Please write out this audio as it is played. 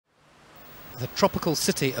The tropical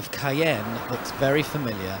city of Cayenne looks very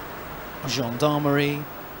familiar. Gendarmerie,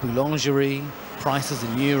 boulangerie, prices in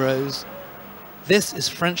euros. This is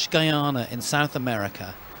French Guyana in South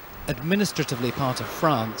America, administratively part of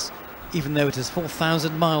France, even though it is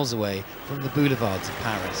 4,000 miles away from the boulevards of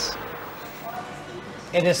Paris.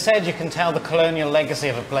 It is said you can tell the colonial legacy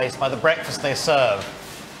of a place by the breakfast they serve.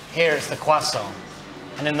 Here it's the croissant.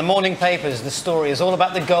 And in the morning papers, the story is all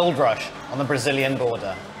about the gold rush on the Brazilian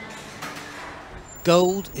border.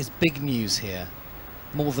 Gold is big news here.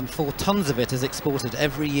 More than 4 tons of it is exported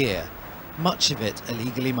every year, much of it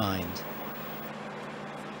illegally mined.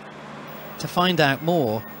 To find out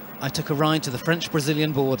more, I took a ride to the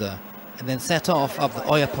French-Brazilian border and then set off up the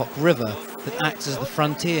Oyapock River that acts as the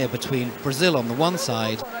frontier between Brazil on the one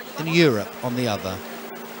side and Europe on the other.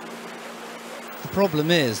 The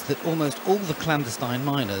problem is that almost all the clandestine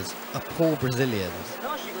miners are poor Brazilians.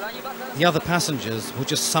 The other passengers were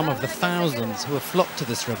just some of the thousands who have flocked to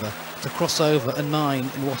this river to cross over and mine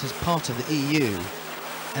in what is part of the EU,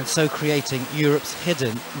 and so creating Europe's hidden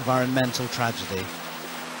environmental tragedy.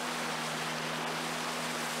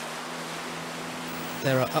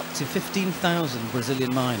 There are up to 15,000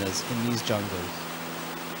 Brazilian miners in these jungles.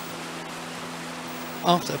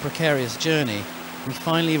 After a precarious journey, we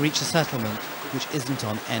finally reach a settlement which isn't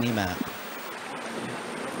on any map.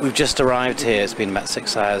 We've just arrived here. It's been about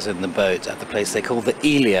 6 hours in the boat at the place they call the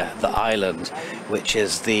Ilha, the island, which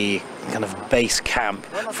is the kind of base camp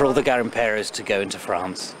for all the garimpeiros to go into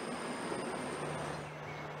France.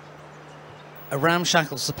 A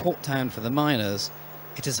ramshackle support town for the miners,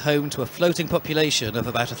 it is home to a floating population of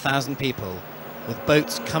about 1,000 people, with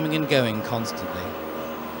boats coming and going constantly.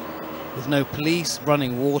 With no police,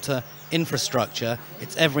 running water, infrastructure,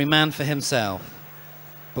 it's every man for himself.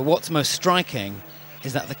 But what's most striking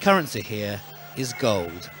is that the currency here is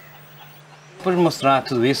gold. Pode mostrar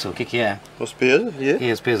tudo isso? O que é? Os pesos?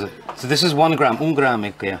 Yeah, os pesos. So this is 1 gram. 1 gram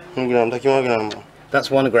é que é? 1 grama, tá aqui 1 grama. That's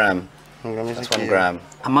 1 gram. 1 grama é That's isso 1 aqui. gram.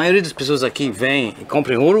 A maioria das pessoas aqui vem e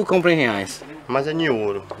compra em ouro ou compra em reais? Mas é em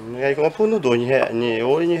ouro. E aí compra no dois, em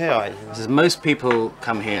ouro e em reais. Most people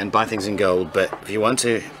come here and buy things in gold, but if you want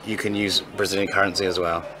to, you can use Brazilian currency as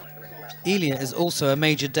well. Ilha is also a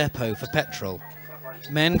major depot for petrol.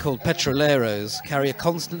 Men called petroleros carry a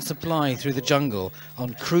constant supply through the jungle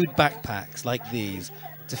on crude backpacks like these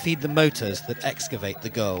to feed the motors that excavate the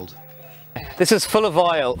gold. This is full of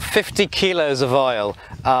oil, 50 kilos of oil,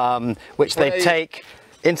 which they take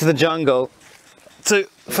into the jungle for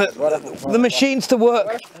the machines to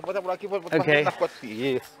work. Okay. So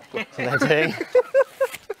they're doing.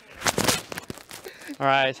 All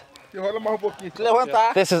right.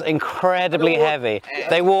 This is incredibly heavy.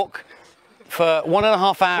 They walk for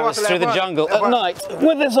 1.5 hours through the jungle at night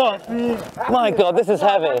with this on. My God, this is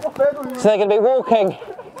heavy. So they're going to be walking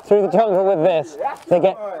through the jungle with this. They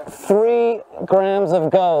get 3 grams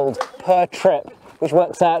of gold per trip, which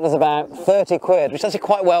works out as about 30 quid, which is actually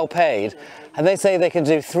quite well paid. And they say they can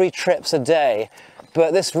do 3 trips a day,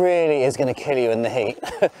 but this really is going to kill you in the heat.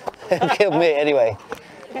 It killed me anyway.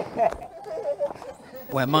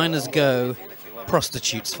 Where miners go,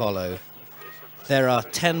 prostitutes follow. There are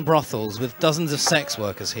 10 brothels with dozens of sex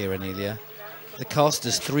workers here in Ilha. The cost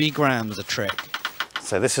is 3 grams a trip.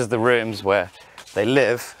 So this is the rooms where they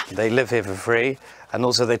live. They live here for free, and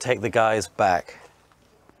also they take the guys back.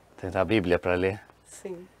 Tem a Bíblia para ler?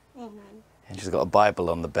 Sim. And she's got a Bible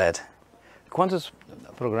on the bed. Quantos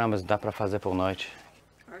programas dá para fazer por noite?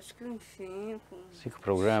 Acho que uns 5. 5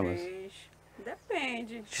 programas. 6.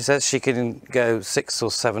 Depende. She says she can go 6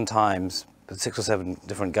 or 7 times, with 6 or 7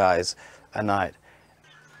 different guys a night.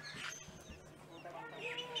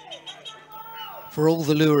 For all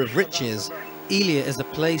the lure of riches, Ilha is a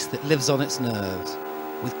place that lives on its nerves,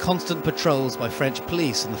 with constant patrols by French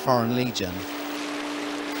police and the Foreign Legion.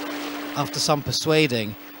 After some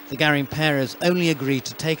persuading, the garimpeiros only agreed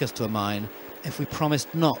to take us to a mine if we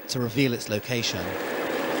promised not to reveal its location.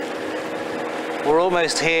 We're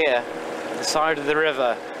almost here, the side of the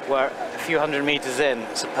river, where a few hundred meters in,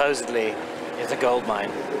 supposedly, is a gold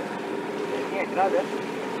mine.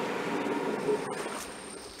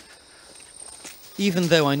 Even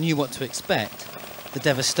though I knew what to expect, the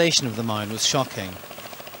devastation of the mine was shocking.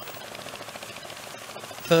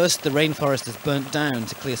 First, the rainforest is burnt down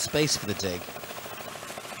to clear space for the dig.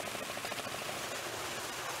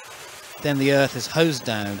 Then the earth is hosed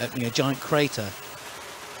down, opening a giant crater,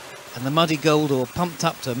 and the muddy gold ore pumped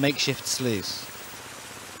up to a makeshift sluice.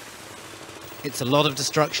 It's a lot of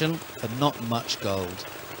destruction for not much gold.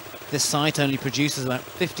 This site only produces about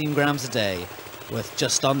 15 grams a day, worth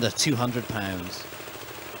just under £200.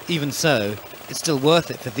 Even so, it's still worth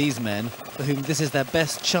it for these men for whom this is their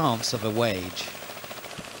best chance of a wage.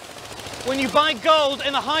 When you buy gold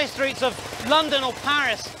in the high streets of London or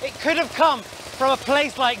Paris, it could have come from a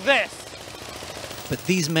place like this. But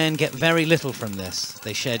these men get very little from this.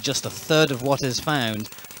 They share just a third of what is found,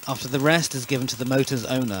 after the rest is given to the motor's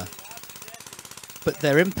owner. But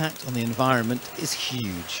their impact on the environment is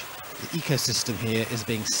huge. The ecosystem here is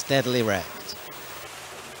being steadily wrecked.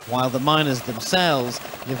 While the miners themselves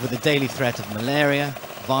live with the daily threat of malaria,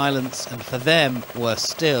 violence, and for them, worse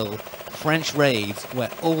still, French raids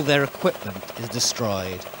where all their equipment is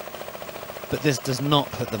destroyed. But this does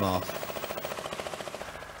not put them off.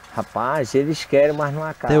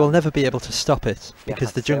 They will never be able to stop it,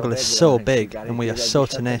 because the jungle is so big and we are so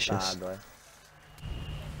tenacious.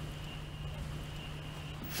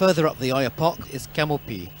 Further up the Oyapock is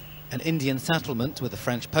Camopi, an Indian settlement with a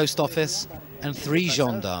French post office and 3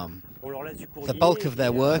 gendarmes. The bulk of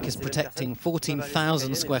their work is protecting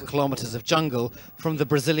 14,000 square kilometers of jungle from the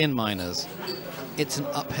Brazilian miners. It's an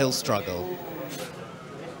uphill struggle.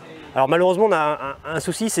 One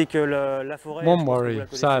worry,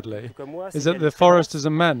 sadly, is that the forest is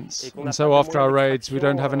immense, and so after our raids we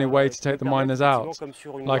don't have any way to take the miners out,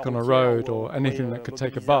 like on a road or anything that could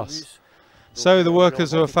take a bus. So the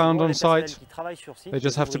workers who are found on site, they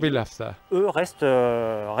just have to be left there.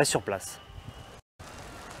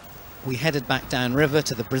 We headed back downriver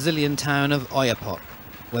to the Brazilian town of Oyapock,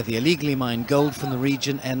 where the illegally mined gold from the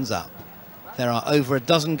region ends up. There are over a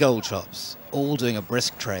dozen gold shops, all doing a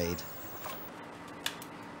brisk trade.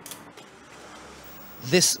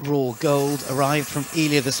 This raw gold arrived from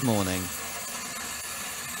Ilia this morning.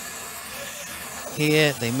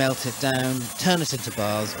 Here they melt it down, turn it into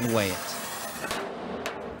bars and weigh it.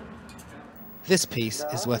 This piece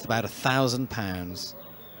is worth about £1,000.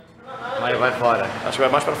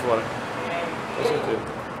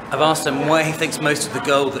 I've asked him where he thinks most of the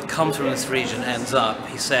gold that comes from this region ends up.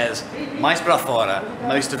 He says, mais para fora,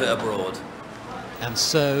 most of it abroad. And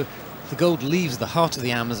so, the gold leaves the heart of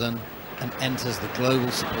the Amazon and enters the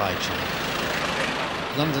global supply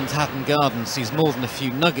chain. London's Hatton Garden sees more than a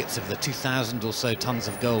few nuggets of the 2,000 or so tons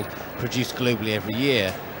of gold produced globally every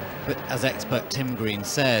year. But as expert Tim Green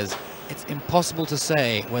says, it's impossible to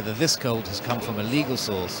say whether this gold has come from a legal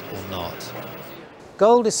source or not.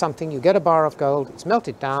 Gold is something, you get a bar of gold, it's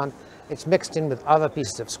melted down, it's mixed in with other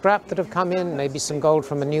pieces of scrap that have come in, maybe some gold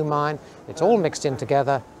from a new mine, it's all mixed in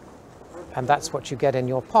together, and that's what you get in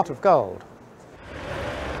your pot of gold.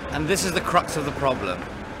 And this is the crux of the problem.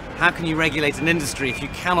 How can you regulate an industry if you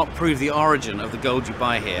cannot prove the origin of the gold you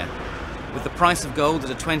buy here? With the price of gold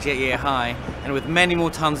at a 28-year high, and with many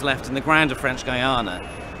more tons left in the ground of French Guyana,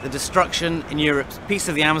 the destruction in Europe's piece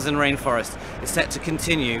of the Amazon rainforest is set to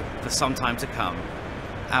continue for some time to come.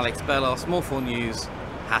 Alex Bellos, More 4 News,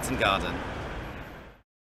 Hatton Garden.